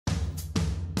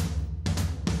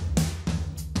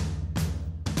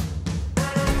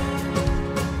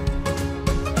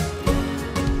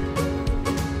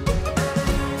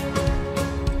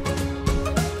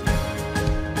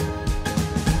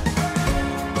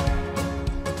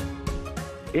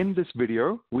In this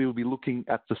video, we will be looking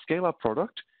at the scalar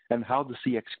product and how the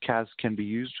CX-CAS can be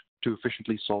used to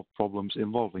efficiently solve problems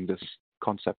involving this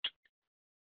concept.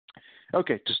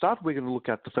 Okay, to start, we're going to look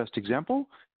at the first example,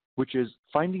 which is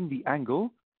finding the angle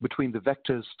between the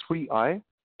vectors 3i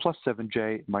plus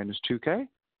 7j minus 2k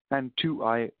and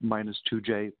 2i minus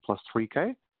 2j plus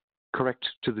 3k, correct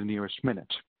to the nearest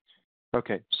minute.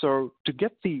 Okay, so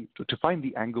to find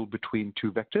the angle between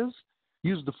two vectors,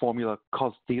 use the formula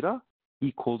cos theta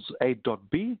equals a dot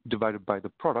b divided by the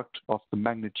product of the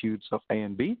magnitudes of a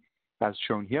and b, as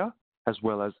shown here, as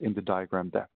well as in the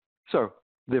diagram there. So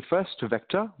the first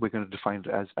vector, we're going to define it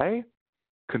as a,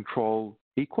 control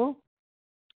equal,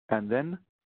 and then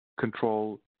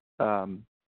control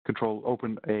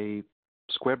open a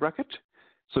square bracket.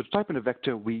 So to type in a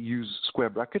vector, we use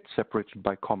square brackets separated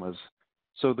by commas.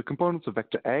 So the components of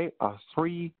vector A are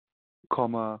 3,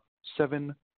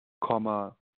 7,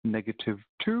 negative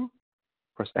 2.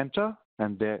 Press enter,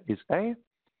 and there is A.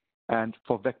 And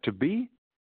for vector B,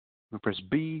 we press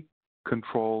B,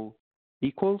 control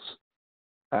equals,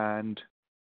 and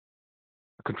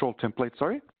control template,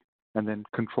 sorry, and then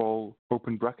control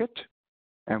open bracket.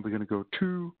 And we're going to go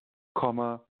 2,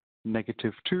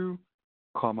 negative 2,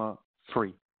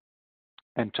 3.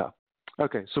 Enter.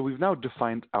 Okay, so we've now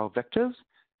defined our vectors,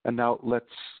 and now let's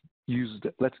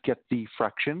get the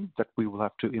fraction that we will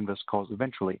have to inverse cos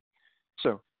eventually.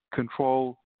 So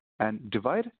control and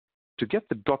divide. To get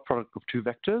the dot product of two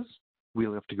vectors,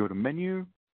 we'll have to go to menu,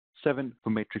 7 for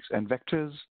matrix and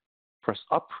vectors, press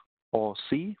up or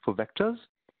C for vectors,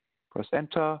 press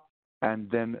enter, and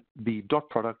then the dot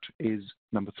product is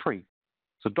number 3.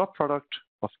 So dot product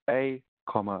of A,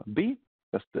 B,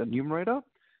 that's the numerator,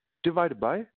 divided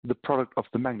by the product of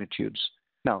the magnitudes.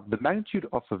 Now, the magnitude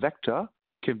of a vector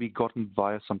can be gotten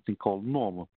via something called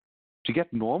norm. To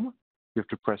get norm, you have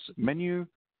to press menu,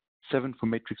 7 for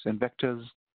matrix and vectors,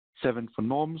 7 for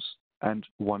norms, and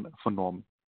 1 for norm.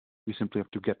 We simply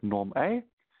have to get norm A,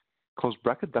 close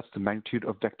bracket, that's the magnitude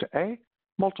of vector A,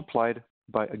 multiplied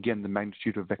by, again, the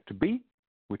magnitude of vector B,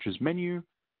 which is menu,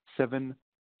 7,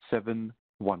 7,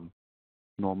 1.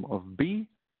 Norm of B,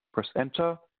 press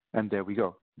enter, and there we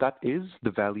go. That is the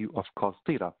value of cos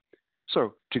theta.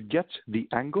 So to get the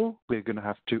angle, we're going to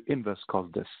have to inverse cos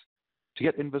this. To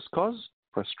get inverse cos,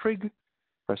 press trig,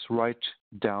 press right,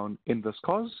 down, inverse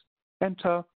cos,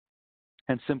 enter,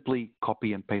 and simply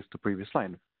copy and paste the previous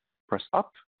line. Press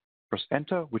up, press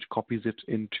enter, which copies it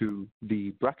into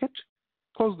the bracket,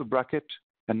 close the bracket,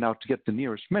 and now to get the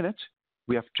nearest minute,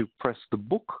 we have to press the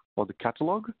book or the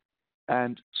catalog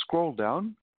and scroll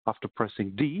down after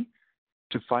pressing D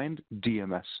to find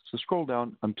DMS. So scroll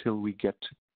down until we get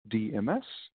DMS,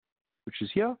 which is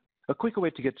here. A quicker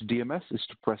way to get to DMS is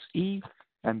to press E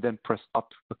and then press up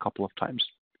a couple of times.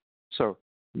 So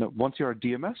once you're at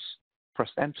DMS, press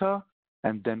enter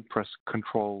and then press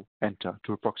control enter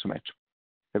to approximate.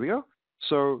 There we go.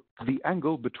 So the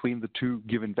angle between the two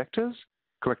given vectors,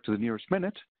 correct to the nearest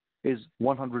minute, is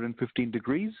 115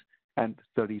 degrees and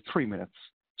 33 minutes.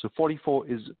 So 44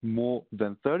 is more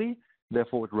than 30.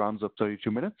 Therefore, it rounds up 32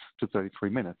 minutes to 33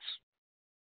 minutes.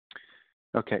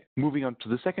 Okay, moving on to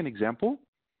the second example.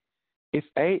 If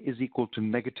A is equal to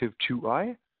negative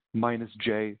 2i minus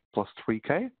j plus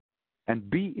 3k, and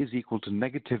B is equal to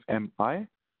negative mi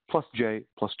plus j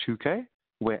plus 2k,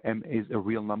 where m is a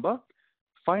real number,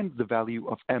 find the value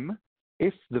of m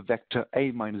if the vector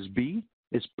A minus B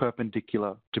is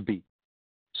perpendicular to B.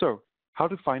 So how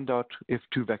to find out if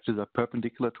two vectors are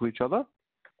perpendicular to each other?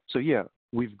 So here,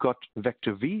 we've got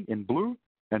vector v in blue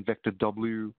and vector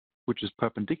w, which is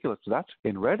perpendicular to that,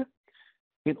 in red.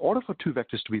 In order for two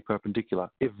vectors to be perpendicular,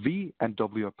 if v and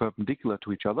w are perpendicular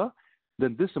to each other,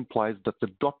 then this implies that the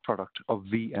dot product of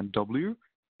v and w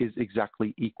is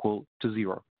exactly equal to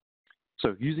 0.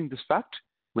 So using this fact,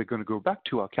 we're going to go back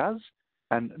to our CAS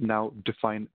and now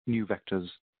define new vectors.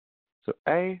 So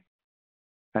A,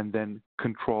 and then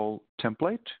control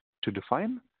template to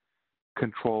define,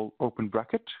 control open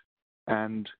bracket,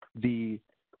 and the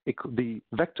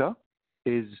vector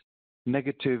is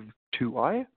negative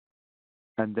 2i,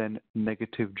 and then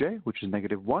negative j, which is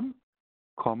negative 1,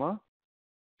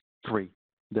 3.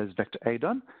 There's vector A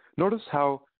done. Notice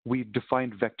how we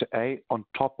defined vector A on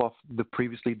top of the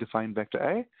previously defined vector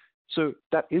A. So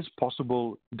that is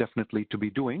possible definitely to be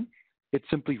doing. It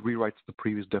simply rewrites the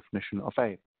previous definition of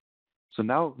A. So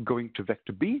now going to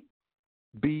vector B,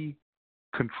 B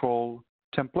control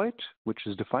template, which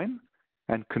is defined,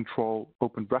 and control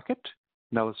open bracket.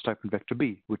 Now let's type in vector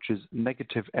B, which is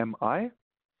negative mi,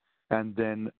 and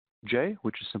then j,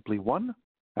 which is simply 1,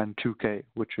 and 2k,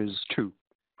 which is 2.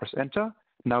 Press enter.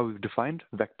 Now we've defined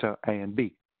vector A and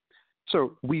B.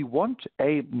 So we want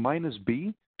A minus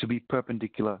B to be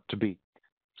perpendicular to B.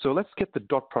 So let's get the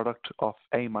dot product of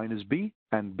A minus B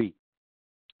and B.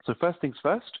 So first things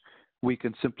first, we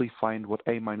can simply find what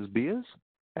A minus B is.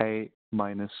 A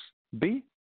minus B,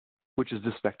 which is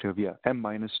this vector over here, M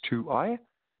minus 2I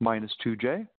minus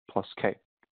 2J plus K.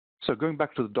 So going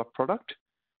back to the dot product,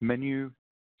 menu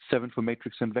 7 for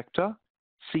matrix and vector,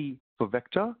 C for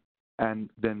vector, and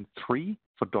then 3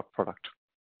 for dot product.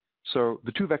 So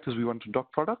the two vectors we want to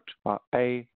dot product are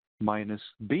A minus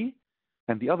B,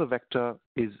 and the other vector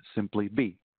is simply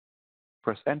B.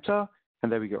 Press enter,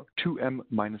 and there we go. 2m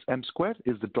minus m squared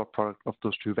is the dot product of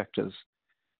those two vectors.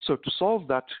 So to solve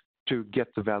that, to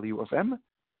get the value of m,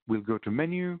 we'll go to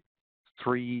menu,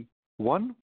 3,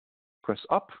 1, press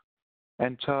up,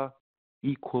 enter,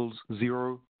 equals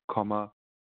 0, comma,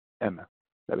 m.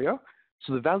 There we go.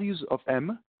 So the values of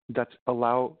m that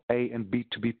allow A and B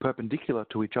to be perpendicular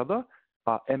to each other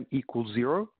are m equals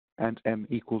 0 and m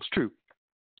equals 2.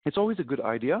 It's always a good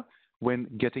idea when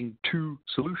getting two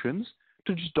solutions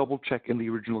to just double check in the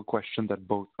original question that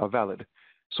both are valid.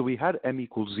 So we had m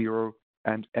equals 0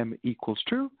 and m equals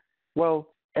 2. Well,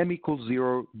 m equals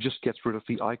 0 just gets rid of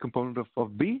the I component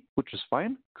of B, which is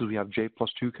fine because we have J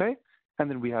plus 2K, and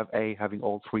then we have A having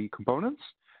all three components,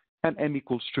 and m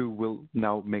equals 2 will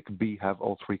now make B have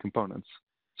all three components.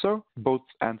 So both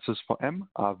answers for m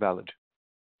are valid.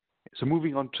 So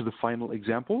moving on to the final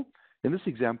example. In this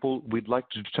example, we'd like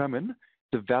to determine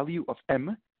the value of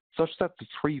m such that the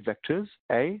three vectors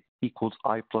A equals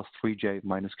I plus 3j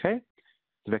minus k,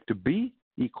 the vector B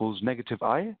equals negative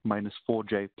I minus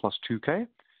 4j plus 2k,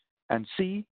 and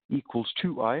C equals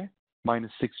 2I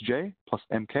minus 6j plus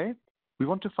mk. We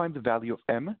want to find the value of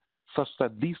m such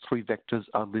that these three vectors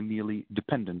are linearly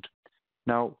dependent.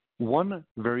 Now, one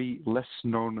very less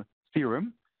known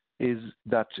theorem is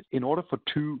that in order for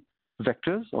two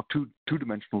vectors or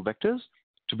two-dimensional vectors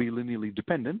to be linearly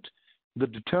dependent, the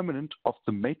determinant of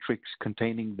the matrix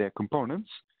containing their components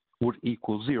would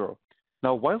equal 0.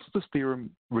 Now, whilst this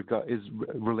theorem is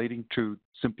relating to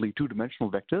simply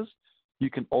two-dimensional vectors,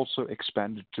 you can also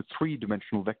expand it to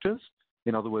three-dimensional vectors.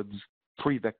 In other words,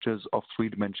 three vectors of 3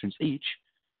 dimensions each.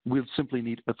 We'll simply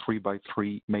need a 3 by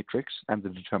 3 matrix and the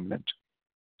determinant.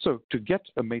 So to get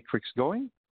a matrix going,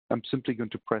 I'm simply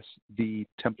going to press the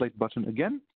template button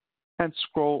again and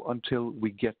scroll until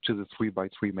we get to the 3 by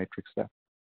 3 matrix there.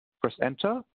 Press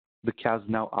enter. The CAS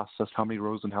now asks us how many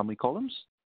rows and how many columns.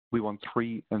 We want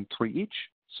 3 and 3 each,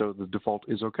 so the default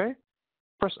is OK.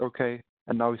 Press OK,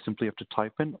 and now we simply have to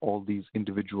type in all these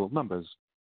individual numbers.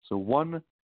 So 1,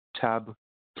 tab,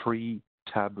 3,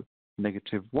 tab,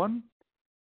 negative 1,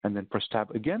 and then press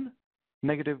tab again,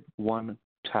 negative 1,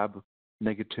 tab,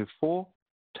 negative 4,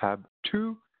 tab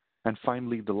 2, and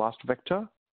finally the last vector,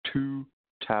 2,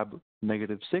 tab,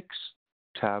 negative 6,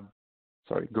 tab,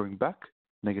 going back,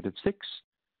 negative 6,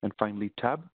 and finally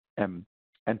tab, m,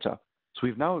 enter. So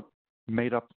we've now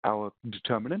made up our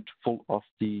determinant full of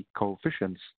the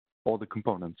coefficients or the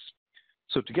components.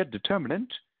 So to get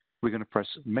determinant, we're going to press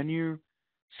menu,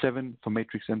 7 for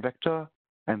matrix and vector,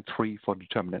 and 3 for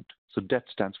determinant. So det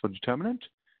stands for determinant.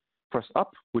 Press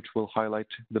up, which will highlight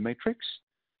the matrix.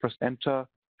 Press enter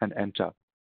and enter.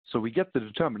 So we get the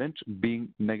determinant being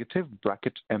negative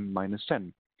bracket m minus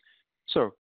 10.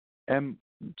 So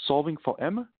solving for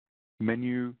m,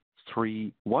 menu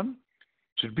 3, 1,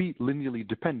 to be linearly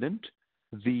dependent,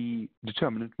 the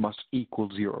determinant must equal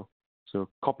 0. So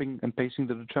copying and pasting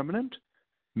the determinant,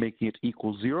 making it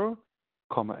equal 0,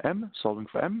 comma m, solving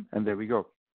for m, and there we go.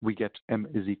 We get m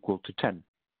is equal to 10.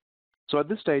 So at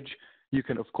this stage, you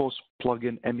can, of course, plug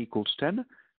in m equals 10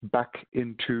 back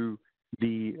into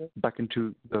the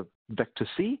vector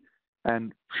C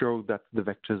and show that the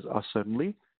vectors are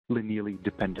certainly linearly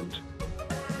dependent.